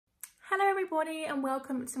Hello everybody and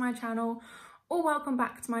welcome to my channel, or welcome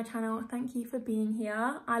back to my channel. Thank you for being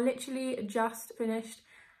here. I literally just finished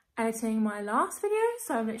editing my last video,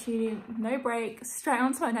 so I'm literally no break, straight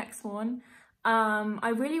on to my next one. I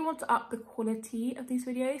really want to up the quality of these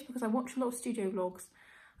videos because I watch a lot of studio vlogs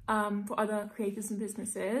for other creators and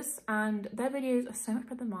businesses, and their videos are so much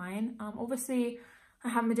better than mine. Obviously I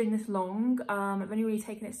haven't been doing this long. I've only really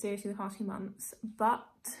taken it seriously the past few months, but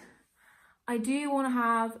I do want to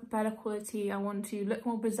have better quality. I want to look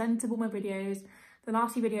more presentable in my videos. The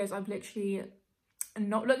last few videos I've literally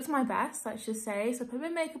not looked my best, let's just say. So put a bit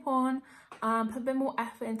of makeup on, put a bit more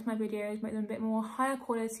effort into my videos, make them a bit more higher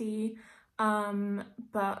quality.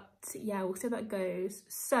 But yeah, we'll see how that goes.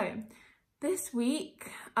 So this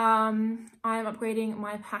week, I am upgrading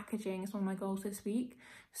my packaging. It's one of my goals this week.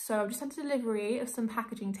 So I've just had a delivery of some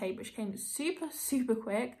packaging tape, which came super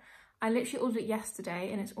quick. I literally ordered it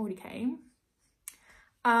yesterday and it's already came.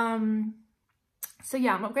 So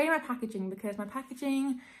yeah, I'm upgrading my packaging because my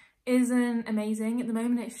packaging isn't amazing at the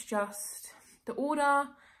moment. It's just the order,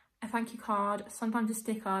 a thank you card, sometimes a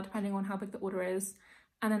sticker depending on how big the order is,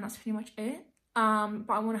 and then that's pretty much it.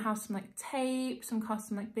 But I want to have some like tape, some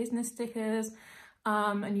custom like business stickers,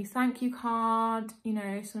 a new thank you card, you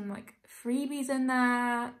know, some like freebies in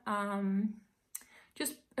there,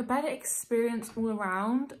 just a better experience all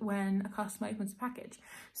around when a customer opens a package.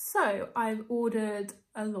 So I've ordered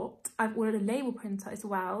a lot. I've ordered a label printer as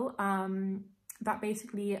well, that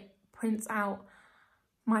basically prints out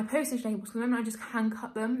my postage labels. Because then I just hand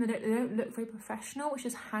cut them. They don't look very professional, which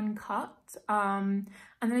is hand cut. And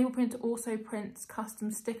the label printer also prints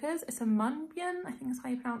custom stickers. It's a Munbyn, I think that's how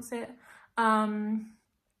you pronounce it.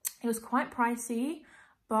 It was quite pricey,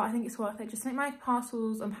 but I think it's worth it. Just to make my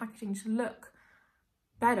parcels and packaging just look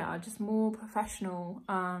better, just more professional.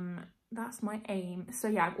 That's my aim. So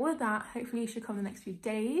yeah, I've ordered that. Hopefully it should come in the next few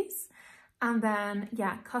days. And then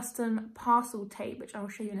yeah, custom parcel tape, which I'll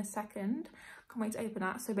show you in a second. Can't wait to open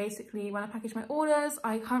that. So basically when I package my orders,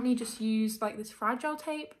 I currently just use like this fragile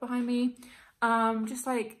tape behind me. Just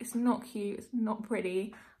like, it's not cute, it's not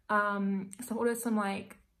pretty. So I ordered some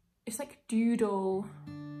like, it's like doodle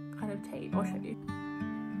kind of tape. I'll show you.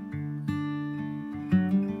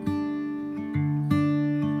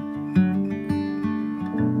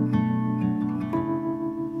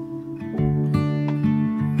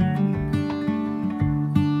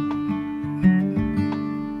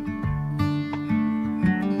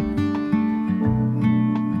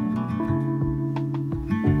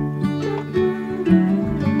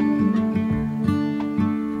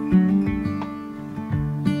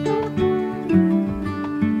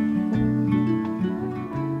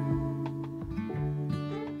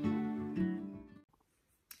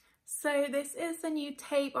 So this is the new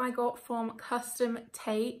tape I got from Custom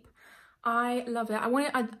Tape. I love it.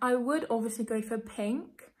 I would obviously go for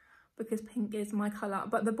pink because pink is my colour,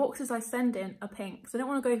 but the boxes I send in are pink. So I don't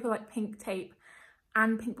want to go for like pink tape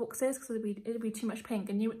and pink boxes because it'd be too much pink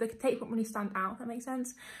and the tape won't really stand out, if that makes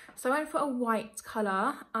sense. So I went for a white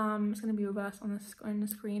colour. It's going to be reversed on the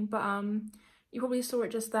screen, but you probably saw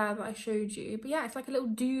it just there that I showed you. But yeah, it's like a little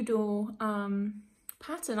doodle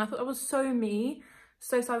pattern. I thought that was so me.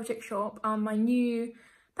 So Cyber Chick Shop. My new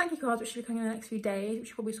thank you cards, which should be coming in the next few days, which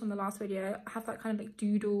you probably saw in the last video, have that kind of like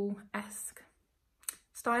doodle-esque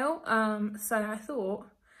style. So I thought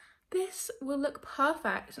this will look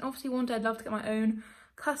perfect. And obviously one day I'd love to get my own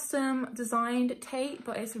custom designed tape,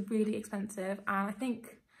 but it's really expensive. And I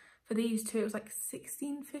think for these two it was like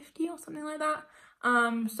 $16.50 or something like that.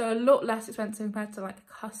 So a lot less expensive compared to like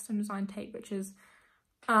custom designed tape, which is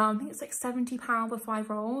I think it's like £70 for 5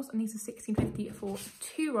 rolls, and these are $16.50 for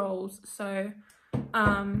 2 rolls. So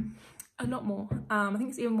a lot more. I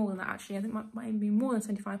think it's even more than that actually. I think it might even be more than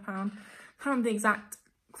 £75. Can't remember the exact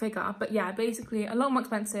figure, but yeah, basically a lot more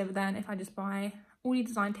expensive than if I just buy all the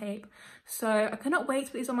design tape. So I cannot wait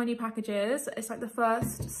to put these on my new packages. It's like the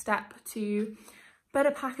first step to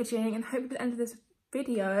better packaging, and hopefully at the end of this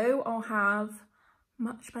video I'll have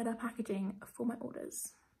much better packaging for my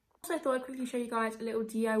orders. Also, I thought I'd quickly show you guys a little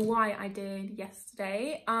DIY I did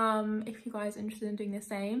yesterday, if you guys are interested in doing the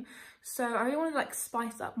same. So I really wanted to like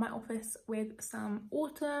spice up my office with some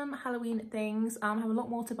autumn Halloween things. I have a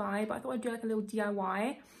lot more to buy, but I thought I'd do like a little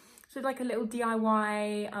DIY. So like a little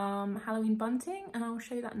DIY Halloween bunting, and I'll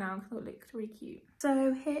show you that now because it looks really cute.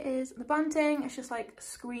 So here is the bunting. It's just like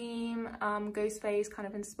Scream, Ghostface kind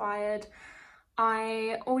of inspired.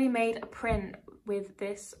 I already made a print with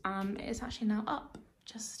this. It is actually now up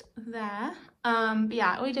just there. But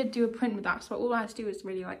yeah, I already did do a print with that, so all I had to do was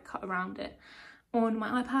really like cut around it on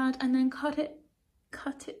my iPad and then cut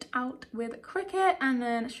it out with Cricut, and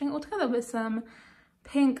then string it all together with some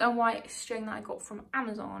pink and white string that I got from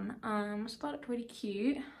Amazon. So that looked really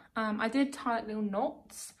cute. I did tie like little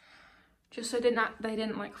knots just so they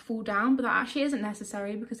didn't like fall down, but that actually isn't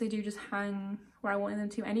necessary because they do just hang where I wanted them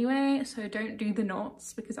to anyway. So don't do the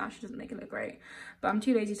knots because it actually doesn't make it look great. But I'm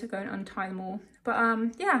too lazy to go and untie them all. But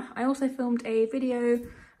yeah, I also filmed a video,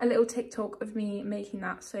 a little TikTok of me making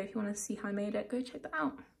that. So if you want to see how I made it, go check that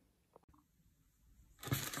out.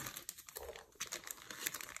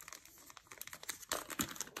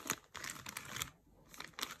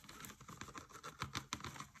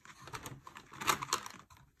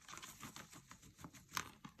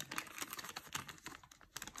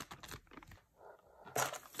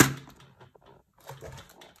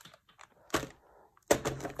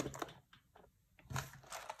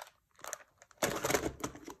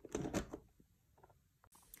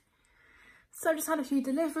 So I just had a few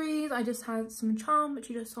deliveries. I just had some charm,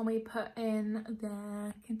 which you just saw me put in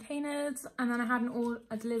their containers. And then I had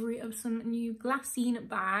a delivery of some new glassine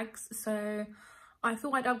bags. So I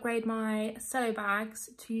thought I'd upgrade my cello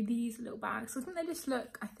bags to these little bags. So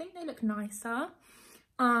I think they look nicer.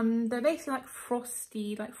 They're basically like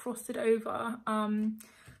frosted over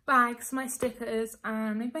bags, my stickers,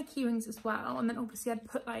 and maybe my key rings as well. And then obviously I'd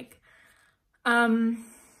put like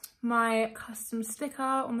my custom sticker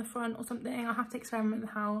on the front or something. I'll have to experiment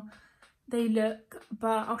with how they look,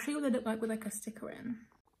 but I'll show you what they look like with like a sticker in.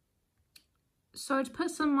 So I'd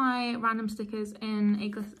put some of my random stickers in a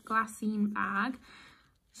glassine bag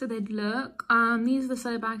so they'd look. These are the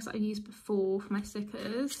cello bags that I've used before for my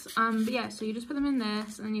stickers. But yeah, so you just put them in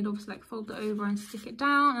this and then you'd obviously like fold it over and stick it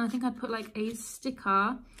down. And I think I'd put like a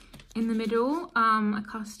sticker in the middle, a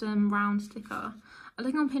custom round sticker. I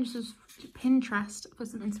look on Pinterest for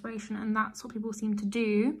some inspiration, and that's what people seem to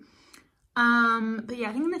do. But yeah,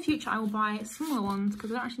 I think in the future I will buy smaller ones because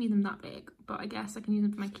I don't actually need them that big, but I guess I can use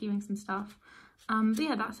them for my key rings and stuff. But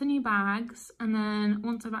yeah, that's the new bags. And then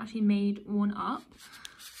once I've actually made one up,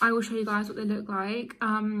 I will show you guys what they look like.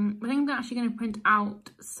 I think I'm actually going to print out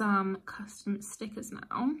some custom stickers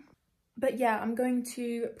now. But yeah, I'm going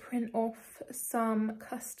to print off some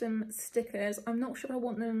custom stickers. I'm not sure if I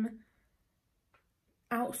want them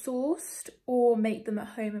outsourced or make them at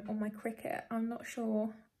home on my Cricut. I'm not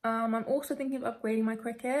sure. I'm also thinking of upgrading my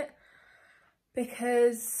Cricut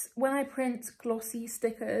because when I print glossy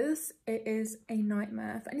stickers, it is a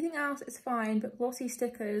nightmare. For anything else, it's fine, but glossy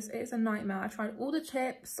stickers, it's a nightmare. I've tried all the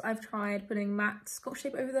chips. I've tried putting matte Scotch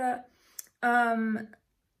tape over the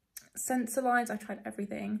stencil lines. I've tried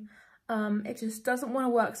everything. It just doesn't want to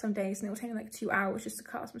work some days, and it will take me like 2 hours just to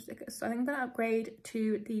cut some stickers. So I think I'm going to upgrade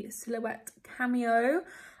to the Silhouette Cameo.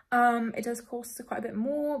 It does cost quite a bit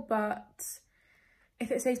more, but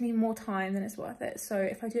if it saves me more time, then it's worth it. So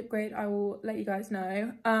if I do upgrade, I will let you guys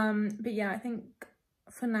know. But yeah, I think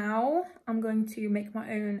for now, I'm going to make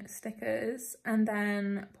my own stickers and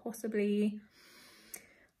then possibly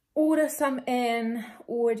order some in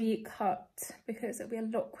already cut because it'll be a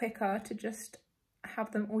lot quicker to just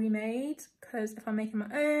have them already made, because if I'm making my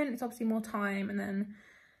own, it's obviously more time, and then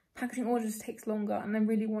packaging orders takes longer, and I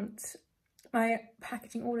really want my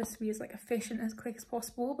packaging orders to be as like efficient as quick as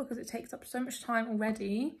possible because it takes up so much time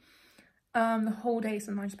already. The whole day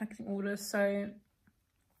sometimes packaging orders, so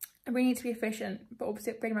I really need to be efficient, but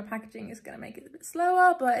obviously upgrading my packaging is going to make it a bit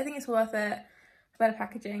slower, but I think it's worth it for better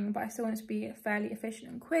packaging, but I still want it to be fairly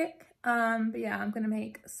efficient and quick. But yeah, I'm going to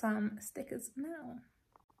make some stickers now.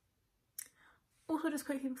 Also, just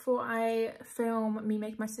quickly before I film me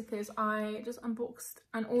making my stickers, I just unboxed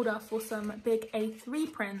an order for some big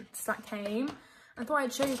A3 prints that came. I thought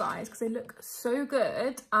I'd show you guys because they look so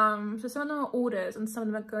good. So some of them are orders and some of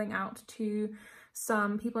them are going out to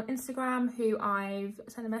some people on Instagram who I've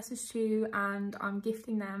sent a message to, and I'm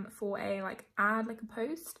gifting them for a like ad, like a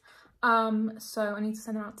post. So I need to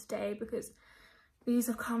send them out today because these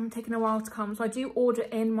have taken a while to come. So I do order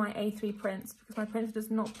in my A3 prints because my printer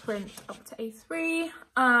does not print up to A3.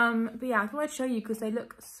 But yeah, I thought I'd show you because they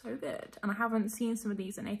look so good. And I haven't seen some of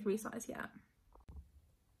these in A3 size yet.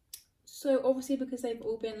 So obviously because they've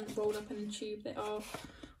all been rolled up in a tube, they are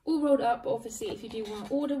all rolled up. But obviously if you do want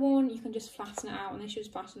to order one, you can just flatten it out, and they should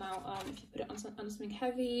just flatten out if you put it on under something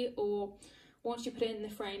heavy, or once you put it in the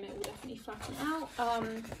frame, it will definitely flatten out.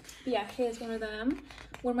 But yeah, here's one of them.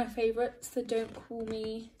 One of my favourites, the Don't Call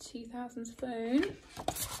Me 2000s phone.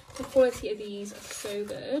 The quality of these are so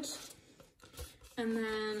good. And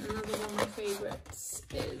then another one of my favourites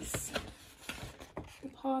is the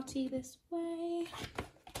Party This Way.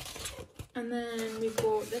 And then we've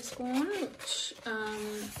got this one, which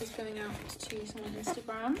is going out to someone on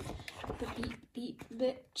Instagram. The Beep Beep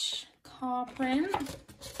Bitch car print.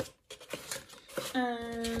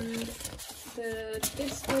 And the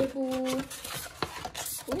disco ball.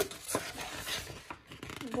 Ooh.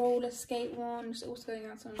 Roller skate one, which is also going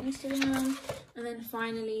out on Instagram. And then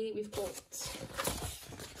finally we've got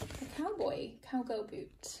a cowgirl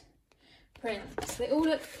boot prints. They all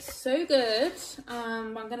look so good.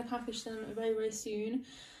 I'm going to package them very, very soon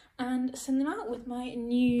and send them out with my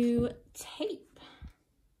new tape.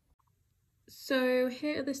 So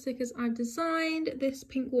here are the stickers I've designed. This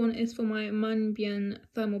pink one is for my Munbyn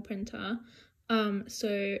thermal printer. So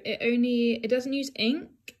it doesn't use ink,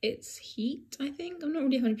 it's heat, I think. I'm not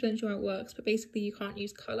really 100% sure how it works, but basically you can't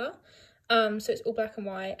use colour. So it's all black and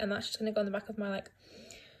white, and that's just going to go on the back of my like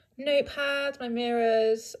notepad, my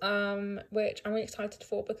mirrors, which I'm really excited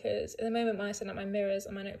for, because at the moment when I send out my mirrors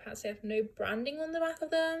and my notepads, they have no branding on the back of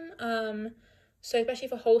them. So especially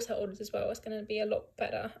for wholesale orders as well, it's going to be a lot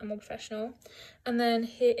better and more professional. And then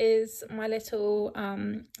here is my little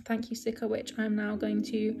thank you sticker, which I'm now going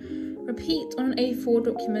to repeat on an A4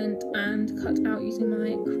 document and cut out using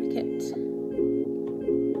my Cricut.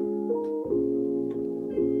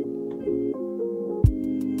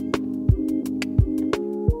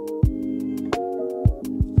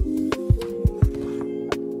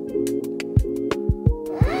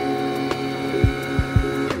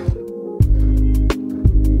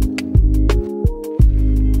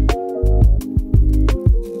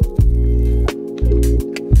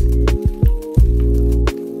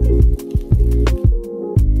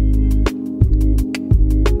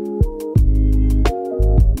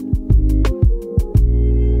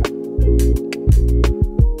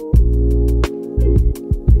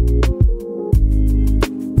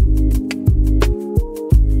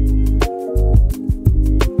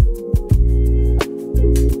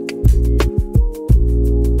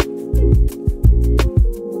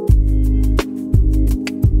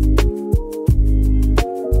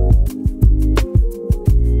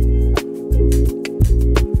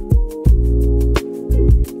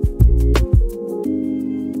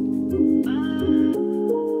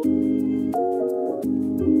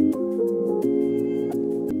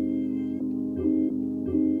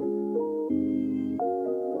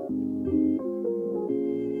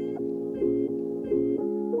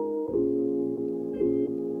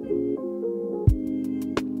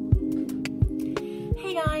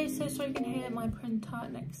 So you can hear my printer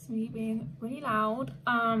next to me being really loud.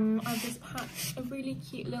 I've just packed a really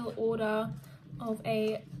cute little order of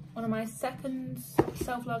one of my second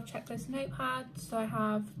self-love checklist notepads. So I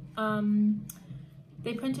have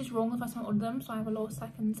they printed wrong the first time I ordered them, so I have a lot of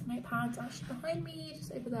second notepads actually behind me,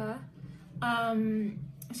 just over there.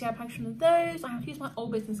 So yeah, I packaged one of those. I have to use my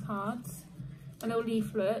old business cards, my little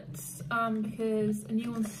leaflets, because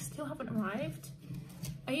new ones still haven't arrived.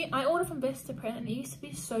 I ordered from Vista Print, and it used to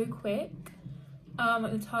be so quick,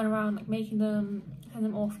 like the turnaround, like making them, send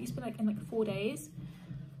them off, it used to be like in like 4 days,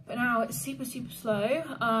 but now it's super slow.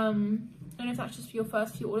 I don't know if that's just for your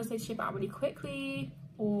first few orders, they ship out really quickly,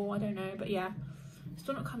 or I don't know, but yeah,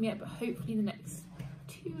 still not come yet, but hopefully the next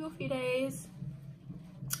 2 or 3 days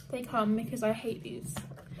they come, because I hate these.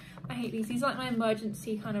 These are like my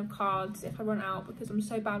emergency kind of cards if I run out, because I'm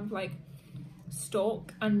so bad with like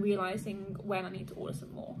stock and realizing when I need to order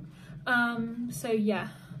some more. So yeah,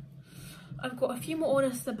 I've got a few more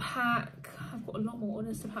orders to pack. I've got a lot more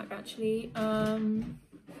orders to pack actually.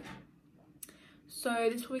 So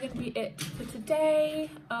this is probably going to be it for today.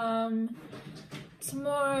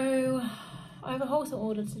 Tomorrow I have a wholesale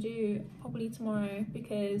order to do, probably tomorrow,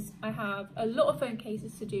 because I have a lot of phone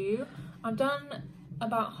cases to do. I've done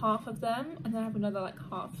about half of them, and then I have another like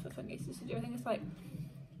half of phone cases to do. I think it's like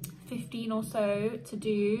 15 or so to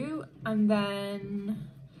do, and then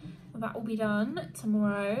that will be done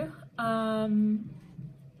tomorrow.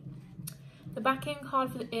 The backing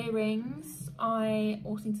card for the earrings I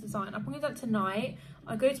also need to design. I'll probably do that tonight.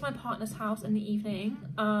 I go to my partner's house in the evening,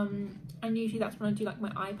 and usually that's when I do like my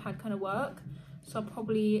iPad kind of work, so I'll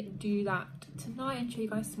probably do that tonight and show you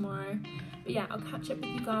guys tomorrow. But yeah, I'll catch up with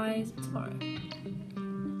you guys tomorrow.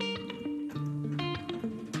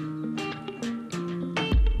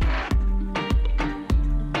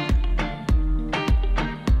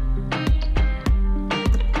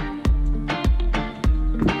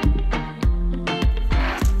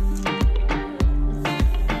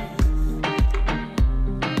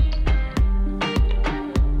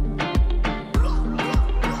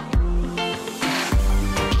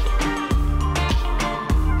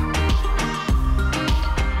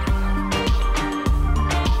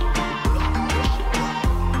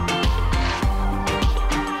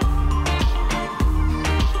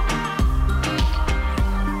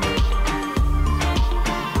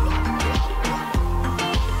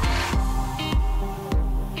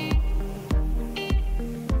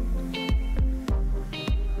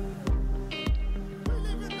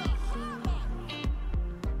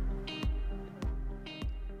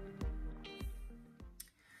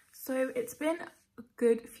 it's been a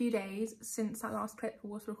good few days since that last clip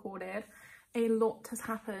was recorded. A lot has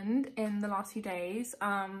happened in the last few days.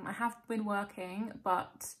 I have been working,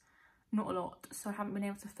 but not a lot, so I haven't been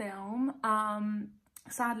able to film.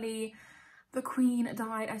 Sadly, the Queen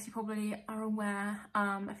died, as you probably are aware,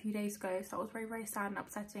 a few days ago, so that was very, very sad and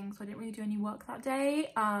upsetting, so I didn't really do any work that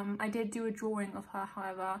day. I did do a drawing of her,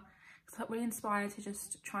 however, because I got really inspired to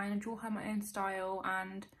just try and draw her my own style,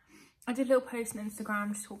 and I did a little post on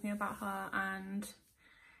Instagram just talking about her, and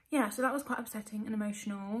yeah, so that was quite upsetting and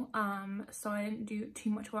emotional, so I didn't do too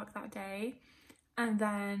much work that day. And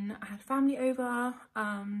then I had family over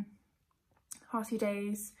the past few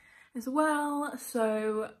days as well,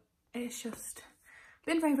 so it's just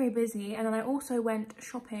been very, very busy. And then I also went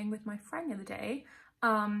shopping with my friend the other day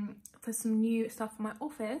for some new stuff for my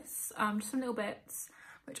office, just some little bits,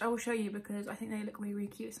 which I will show you because I think they look really, really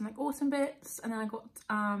cute. Some like autumn bits, and then I got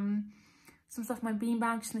some stuff in my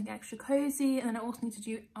beanbag just to make it extra cozy. And then I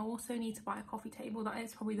also need to buy a coffee table. That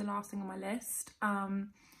is probably the last thing on my list.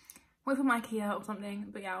 Wait for my IKEA or something,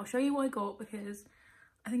 but yeah, I'll show you what I got because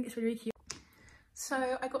I think it's really, really cute.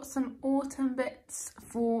 So I got some autumn bits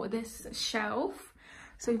for this shelf.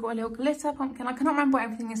 So we've got a little glitter pumpkin. I cannot remember what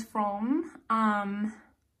everything is from,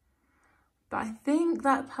 but I think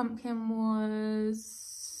that pumpkin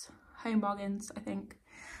was Home Bargains, I think.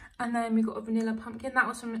 And then we got a vanilla pumpkin. That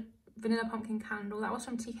was from vanilla pumpkin candle. That was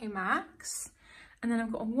from TK Maxx. And then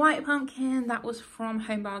I've got a white pumpkin. That was from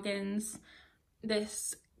Home Bargains.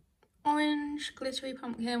 This orange glittery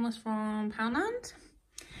pumpkin was from Poundland.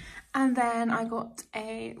 And then I got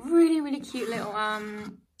a really, really cute little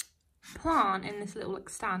plant in this little like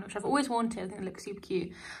stand, which I've always wanted. I think it looks super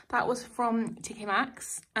cute. That was from TK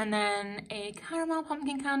Maxx. And then a caramel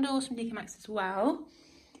pumpkin candle from TK Maxx as well.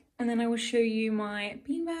 And then I will show you my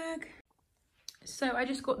beanbag. So I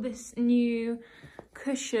just got this new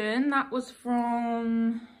cushion. That was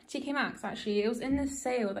from TK Maxx actually. It was in this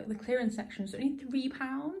sale, like the clearance section, so only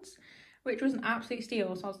 £3, which was an absolute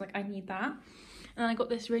steal. So I was like, I need that. And I got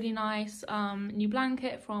this really nice new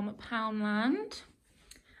blanket from Poundland.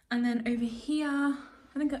 And then over here,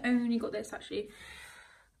 I think I only got this actually.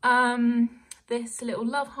 This little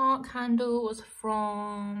love heart candle was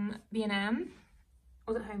from B&M.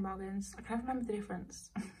 Was it Home Bargains? I can't remember the difference.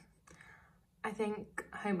 I think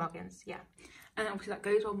Home Bargains, yeah. And obviously that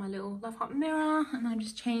goes on my little love heart mirror, and I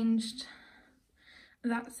just changed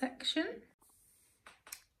that section.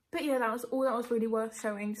 But yeah, that was all that was really worth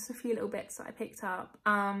showing, just a few little bits that I picked up.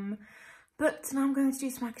 But now I'm going to do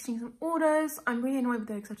some packaging, some orders. I'm really annoyed with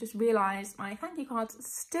those because I've just realised my thank you cards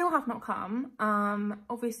still have not come.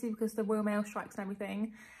 Obviously because the Royal Mail strikes and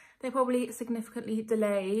everything, they're probably significantly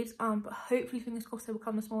delayed. But hopefully, fingers crossed, they will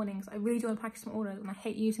come this morning because I really do want to package some orders, and I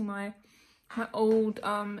hate using my old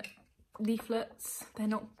leaflets. They're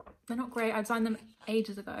not great. I designed them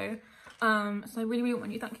ages ago. So I really, really want my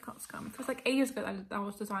new thank you cards to come. It feels like ages ago that I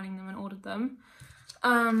was designing them and ordered them.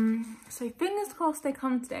 So fingers crossed they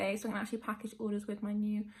come today, so I can actually package orders with my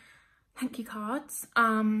new thank you cards.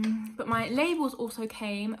 But my labels also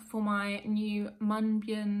came for my new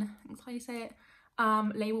Munbyn, that's how you say it,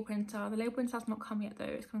 label printer. The label printer has not come yet though,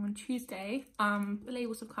 it's coming on Tuesday. The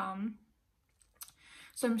labels have come.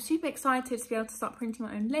 So I'm super excited to be able to start printing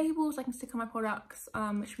my own labels I can stick on my products,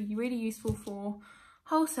 which will be really useful for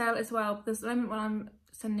wholesale as well, because at the moment when I'm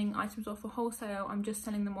sending items off for wholesale, I'm just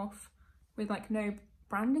sending them off with like no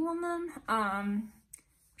branding on them,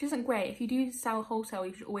 which isn't great. If you do sell wholesale,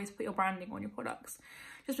 you should always put your branding on your products,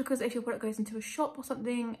 just because if your product goes into a shop or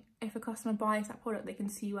something, if a customer buys that product, they can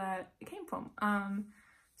see where it came from.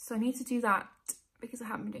 So I need to do that because I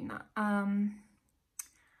haven't been doing that.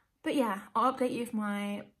 But yeah, I'll update you if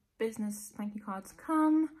my business thank you cards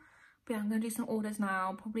come. But yeah, I'm going to do some orders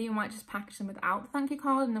now. Probably I might just package them without the thank you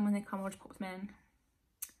card, and then when they come, I'll just pop them in.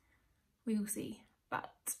 We will see.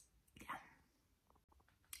 But yeah.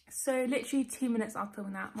 So literally 2 minutes after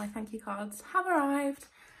filming that, my thank you cards have arrived.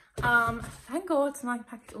 Thank God, so now I can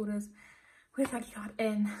package orders with thank you card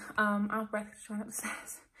in. Out of breath to run up the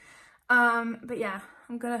stairs. But yeah,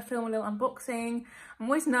 I'm gonna film a little unboxing. I'm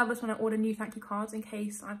always nervous when I order new thank you cards in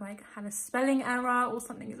case I've like had a spelling error or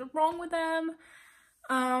something is wrong with them.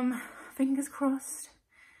 Fingers crossed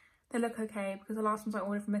they look okay, because the last ones I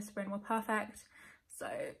ordered from Vista Print were perfect. So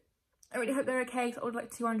I really hope they're okay, because I ordered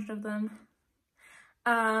like 200 of them.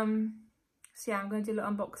 So yeah, I'm going to do a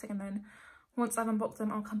little unboxing, and then once I've unboxed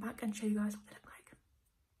them, I'll come back and show you guys what they look like.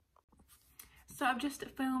 So I've just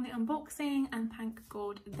filmed the unboxing, and thank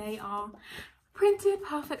God they are printed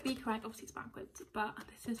perfectly correct. Obviously it's backwards, but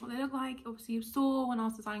this is what they look like. Obviously you saw when I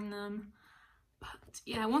was designing them. But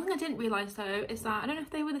yeah, one thing I didn't realise though is that I don't know if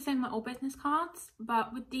they were the same like all business cards,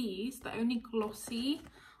 but with these they're only glossy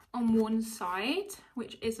on one side,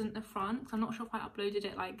 which isn't the front. So I'm not sure if I uploaded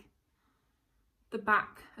it like the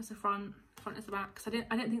back as the front as the back, because I didn't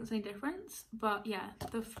think there's any difference. But yeah,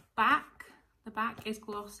 the back is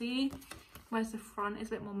glossy, whereas the front is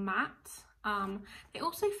a bit more matte. They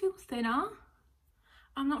also feel thinner.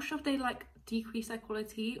 I'm not sure if they like decrease their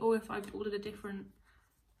quality or if I've ordered a different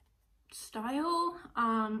style.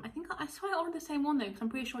 I think I swear I ordered the same one though, because I'm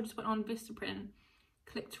pretty sure I just went on Vista Print,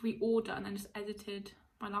 clicked reorder, and then just edited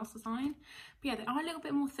my last design. But yeah, they are a little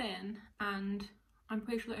bit more thin, and I'm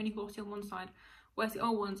pretty sure they're only glossy on one side, whereas the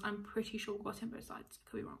old ones I'm pretty sure glossy on both sides.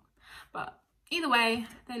 Could be wrong, but either way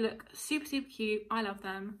they look super cute. I love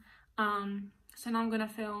them. So now I'm gonna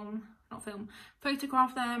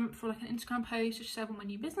photograph them for like an Instagram post to share with my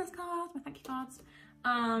new business cards, my thank you cards.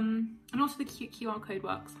 And also the cute QR code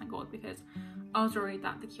works, thank God, because I was worried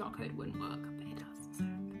that the QR code wouldn't work, but it does. So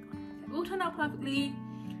thank God. It all turned out perfectly.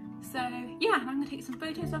 So yeah, I'm gonna take some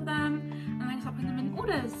photos of them and then start putting them in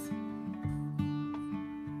orders.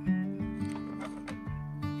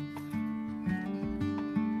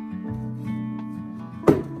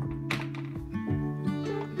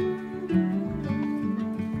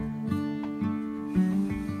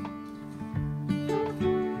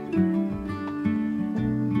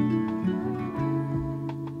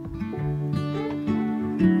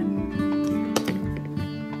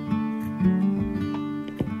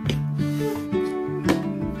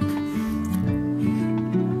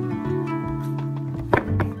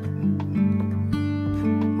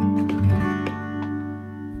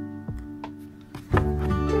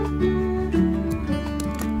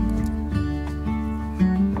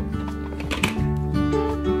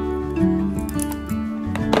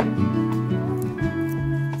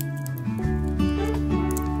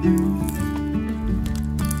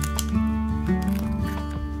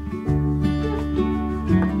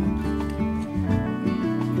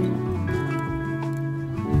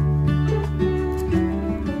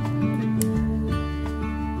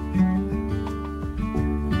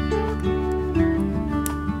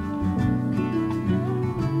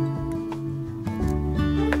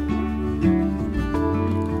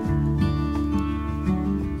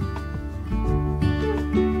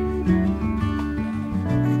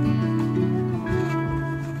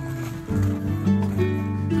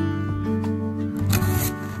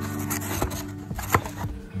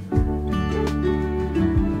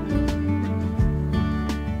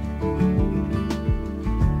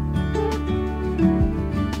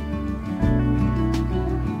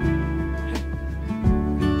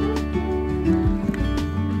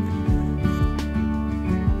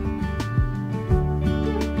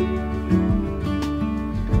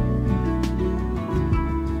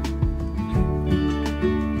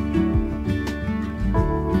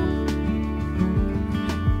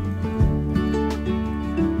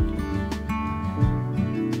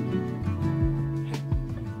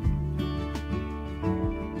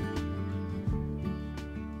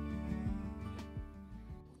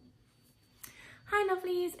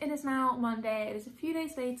 It is now Monday. It is a few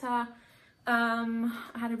days later. I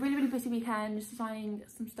had a really busy weekend just designing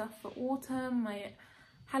some stuff for autumn, my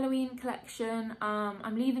Halloween collection.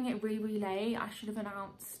 I'm leaving it really late. I should have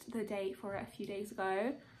announced the date for it a few days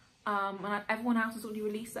ago. And everyone else has already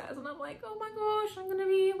released theirs, and I'm like, oh my gosh, I'm gonna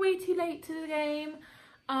be way too late to the game.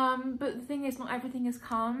 But the thing is, not everything has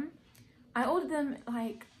come. I ordered them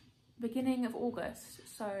like beginning of August,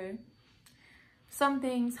 so some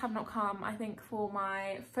things have not come. I think for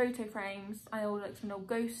my photo frames, I ordered like some little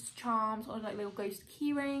ghost charms, or like little ghost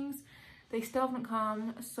key rings. They still haven't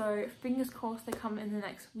come, so fingers crossed they come in the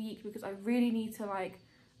next week, because I really need to like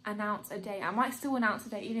announce a date. I might still announce a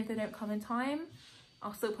date even if they don't come in time.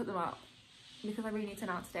 I'll still put them up because I really need to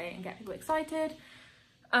announce a date and get people excited.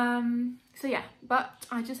 So yeah, but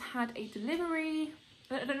I just had a delivery.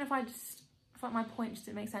 I don't know if I felt my point just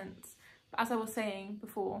didn't make sense. But as I was saying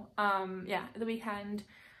before, yeah, at the weekend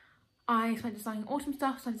I spent designing autumn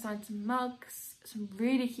stuff. So I designed some mugs, some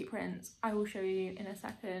really cute prints I will show you in a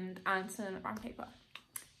second, and some brown paper.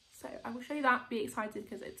 So I will show you that, be excited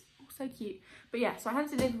because it's so cute. But yeah, so I had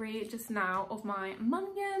a delivery just now of my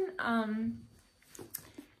Munbyn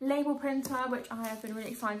label printer, which I have been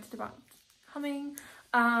really excited about coming.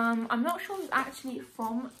 I'm not sure it's actually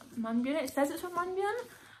from Munbyn. It says it's from Munbyn,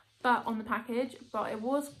 but on the package, but it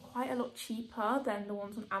was quite a lot cheaper than the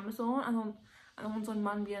ones on Amazon and the ones on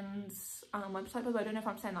Munbyn's website. But I don't know if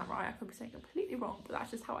I'm saying that right. I could be saying completely wrong, but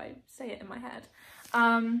that's just how I say it in my head.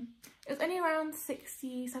 It was only around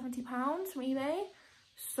 £60–70 from eBay,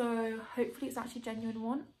 so hopefully it's actually a genuine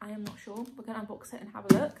one. I am not sure. We're gonna unbox it and have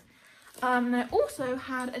a look. I also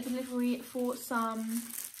had a delivery for some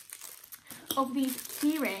of these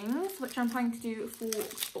key rings, which I'm planning to do for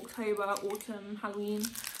October, autumn, Halloween.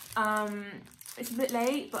 It's a bit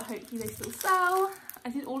late, but hopefully they still sell. I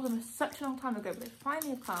did order them such a long time ago, but they finally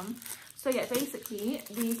have come. So yeah, basically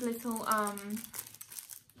these little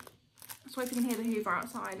sorry if you can hear the Hoover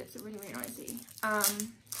outside, it's really, really noisy.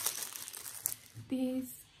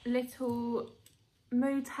 These little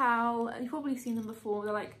motel, you've probably seen them before,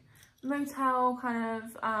 they're like motel kind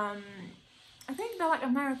of, I think they're like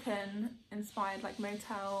American inspired, like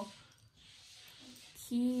motel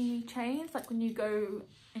key chains. Like when you go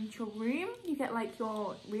into your room, you get like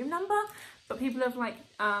your room number, but people have like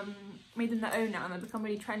made them their own now and they've become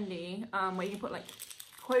really trendy, where you can put like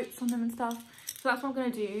quotes on them and stuff. So that's what I'm gonna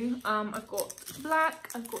do. I've got black,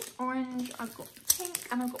 I've got orange, I've got pink,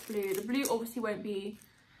 and I've got blue. The blue obviously won't be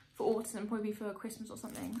for autumn, probably be for Christmas or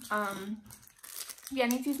something. Yeah, I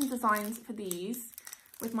need to do some designs for these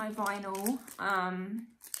with my vinyl.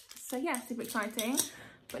 So yeah, super exciting.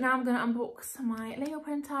 But now I'm gonna unbox my label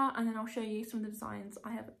printer and then I'll show you some of the designs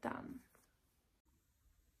I have done.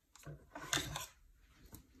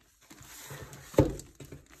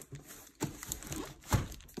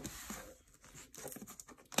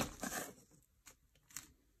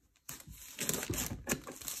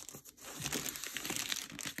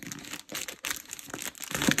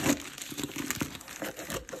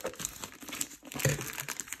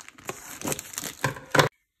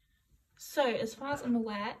 So as far as I'm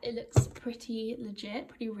aware, it looks pretty legit,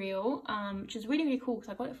 pretty real, which is really, really cool because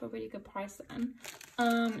I got it for a really good price then.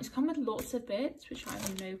 It's come with lots of bits, which I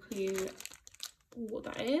have no clue what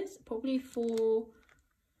that is. Probably for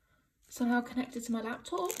somehow connected to my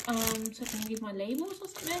laptop, so I can use my labels or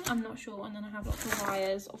something, I'm not sure. And then I have lots of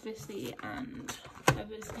wires, obviously, and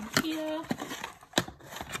whatever's in here.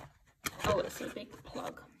 Oh, it's a big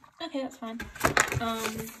plug. Okay, that's fine.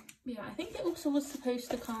 Yeah, I think it also was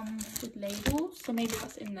supposed to come with labels, so maybe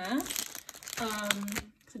that's in there. So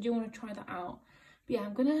I do want to try that out. But yeah,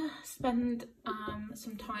 I'm gonna spend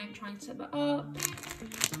some time trying to set that up.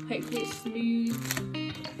 Hopefully it's smooth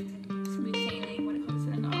sailing when it comes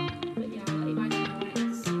to setting up. But yeah, I'll let you guys know when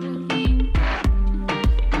it's working.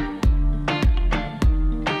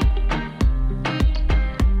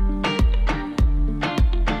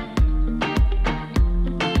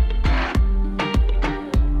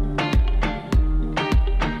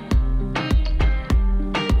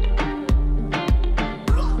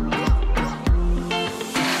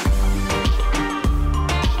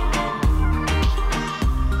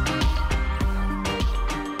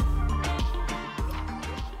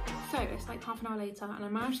 Later, and I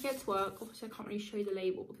managed to get to work. Obviously I can't really show you the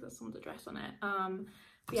label because there's someone's address on it.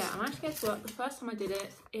 But yeah, I managed to get to work. The first time I did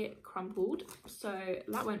it, it crumpled, so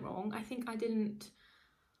that went wrong. I think I didn't,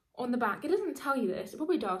 on the back, it doesn't tell you this, it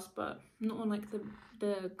probably does, but not on like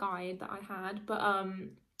the guide that I had, but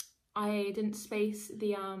I didn't space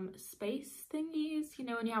the space thingies, you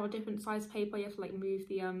know, when you have a different size paper you have to like move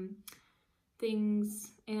the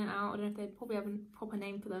things in and out. I don't know if they probably have a proper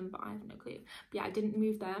name for them, but I have no clue. But yeah, I didn't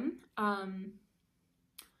move them,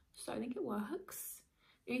 so I think it works.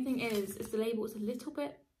 The only thing is the label is a little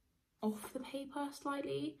bit off the paper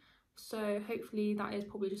slightly, so hopefully that is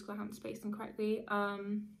probably just because I haven't spaced them correctly.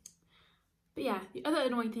 But yeah, the other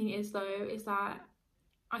annoying thing is though is that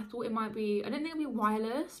I thought it might be, I didn't think it would be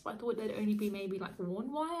wireless, but I thought there'd only be maybe like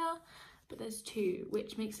one wire, but there's two,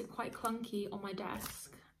 which makes it quite clunky on my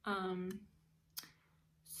desk.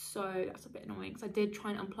 So that's a bit annoying because I did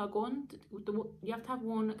try and unplug one. You have to have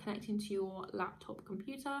one connecting to your laptop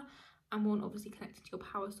computer and one obviously connected to your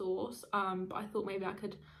power source. But I thought maybe I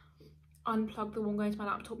could unplug the one going to my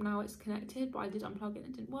laptop now it's connected, but I did unplug it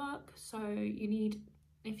and it didn't work. So you need,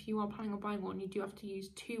 if you are planning on buying one, you do have to use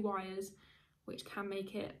two wires, which can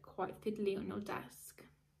make it quite fiddly on your desk.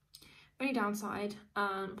 Only downside,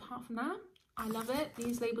 apart from that, I love it.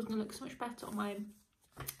 These labels are going to look so much better on my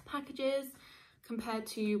packages compared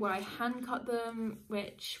to where I hand cut them,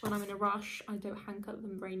 which when I'm in a rush I don't hand cut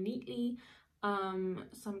them very neatly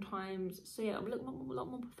sometimes. So yeah, it'll look a lot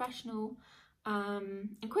more professional and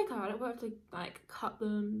quicker. I don't have to like cut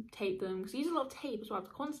them, tape them, because I use a lot of tape as well. I have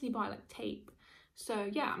to constantly buy like tape. So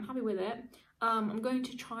yeah, I'm happy with it. I'm going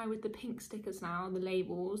to try with the pink stickers now, the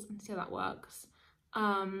labels, and see how that works.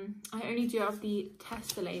 I only do have the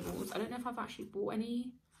tester labels. I don't know if I've actually bought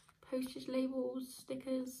any postage labels,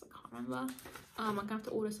 stickers, I can't remember. I'm gonna have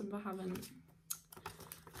to order some if I haven't.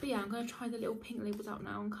 But yeah, I'm gonna try the little pink labels out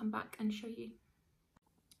now and come back and show you.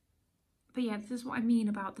 But yeah, this is what I mean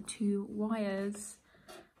about the two wires.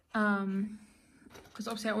 because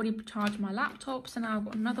obviously I already charged my laptop, so now I've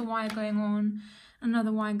got another wire going on,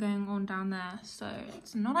 another wire going on down there, so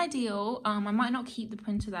it's not ideal. I might not keep the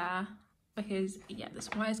printer there because yeah, this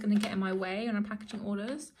wire is going to get in my way when I'm packaging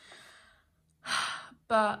orders.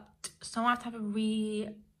 But so I have to have a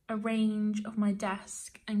rearrange of my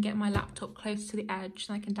desk and get my laptop close to the edge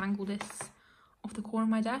so I can dangle this off the corner of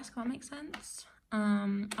my desk, if that makes sense.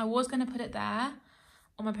 I was going to put it there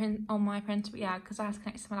on my printer, but yeah, because I have to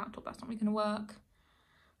connect it to my laptop, that's not really going to work.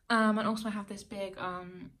 And also I have this big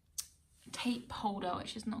tape holder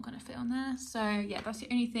which is not going to fit on there, so yeah, that's the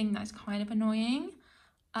only thing that's kind of annoying.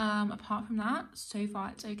 Apart from that, so far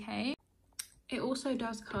it's okay. It also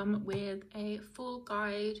does come with a full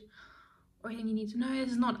guide or anything you need to know.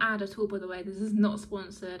 This is not an ad at all, by the way, this is not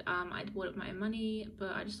sponsored. I bought it with my own money,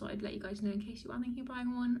 but I just thought I'd let you guys know in case you are thinking of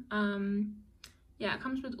buying one. Yeah, it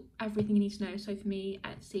comes with everything you need to know. So for me,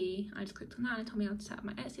 Etsy, I just clicked on that and it told me how to set up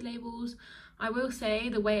my Etsy labels. I will say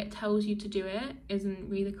the way it tells you to do it isn't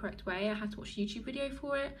really the correct way. I had to watch a YouTube video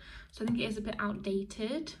for it, so I think it is a bit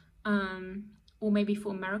outdated, or maybe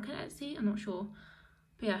for American Etsy, I'm not sure.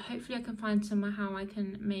 But yeah, hopefully I can find somewhere how I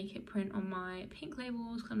can make it print on my pink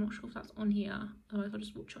labels, because I'm not sure if that's on here. Otherwise I'll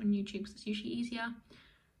just watch it on YouTube because it's usually easier.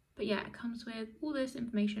 But yeah, it comes with all this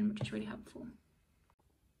information, which is really helpful.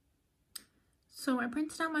 So I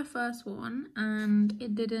printed out my first one and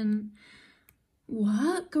it didn't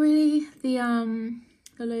work really. The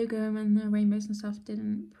logo and the rainbows and stuff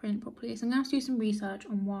didn't print properly. So I'm gonna have to do some research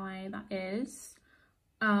on why that is.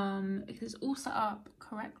 Because it's all set up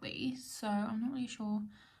correctly, so I'm not really sure,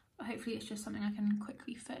 but hopefully it's just something I can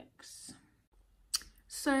quickly fix.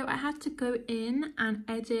 So I had to go in and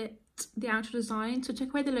edit the outer design, so I took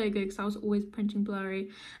away the logo because I was always printing blurry,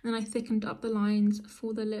 and then I thickened up the lines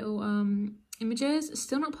for the little images. It's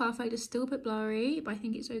still not perfect, it's still a bit blurry, but I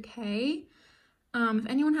think it's okay. If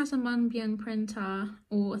anyone has a Munbyn printer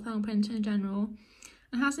or a thermal printer in general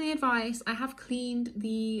and has any advice, I have cleaned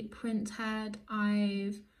the print head.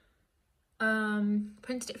 I've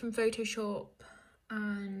printed it from Photoshop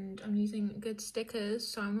and I'm using good stickers,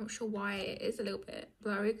 so I'm not sure why it is a little bit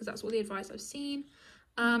blurry because that's all the advice I've seen.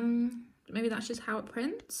 Maybe that's just how it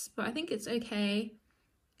prints, but I think it's okay.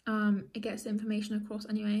 It gets the information across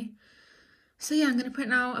anyway. So yeah, I'm going to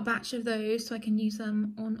print out a batch of those so I can use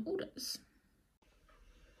them on orders.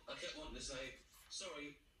 I kept wanting to say,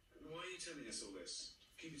 sorry, why are you telling us all this?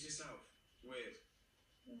 Keep it to yourself. Weird.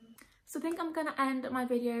 So I think I'm going to end my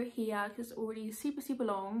video here because it's already super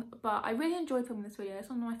long, but I really enjoyed filming this video. It's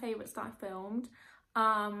one of my favourites that I filmed.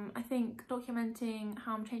 I think documenting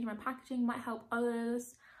how I'm changing my packaging might help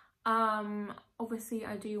others. Obviously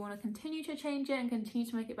I do want to continue to change it and continue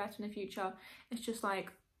to make it better in the future. It's just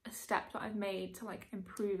like a step that I've made to like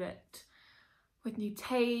improve it with new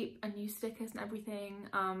tape and new stickers and everything,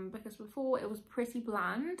 because before it was pretty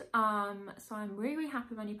bland. So I'm really happy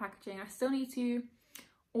with my new packaging. I still need to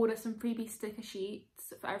order some freebie sticker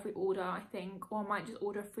sheets for every order, I think, or I might just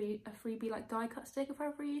order a freebie like die cut sticker for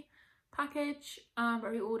every package, for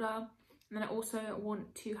every order. And then I also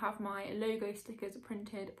want to have my logo stickers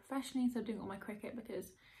printed professionally instead of doing it on my Cricut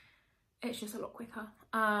because it's just a lot quicker.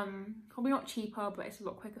 Probably not cheaper, but it's a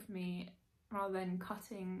lot quicker for me rather than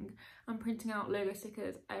cutting and printing out logo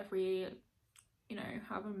stickers every, you know,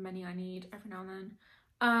 however many I need every now and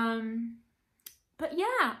then. But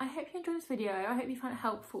yeah, I hope you enjoyed this video. I hope you found it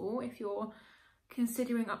helpful if you're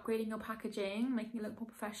considering upgrading your packaging, making it look more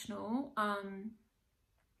professional.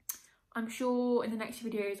 I'm sure in the next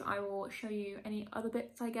few videos I will show you any other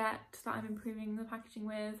bits I get that I'm improving the packaging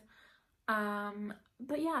with.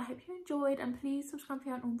 But yeah, I hope you enjoyed and please subscribe if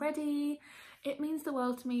you haven't already. It means the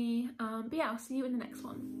world to me. But yeah, I'll see you in the next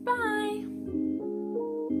one. Bye!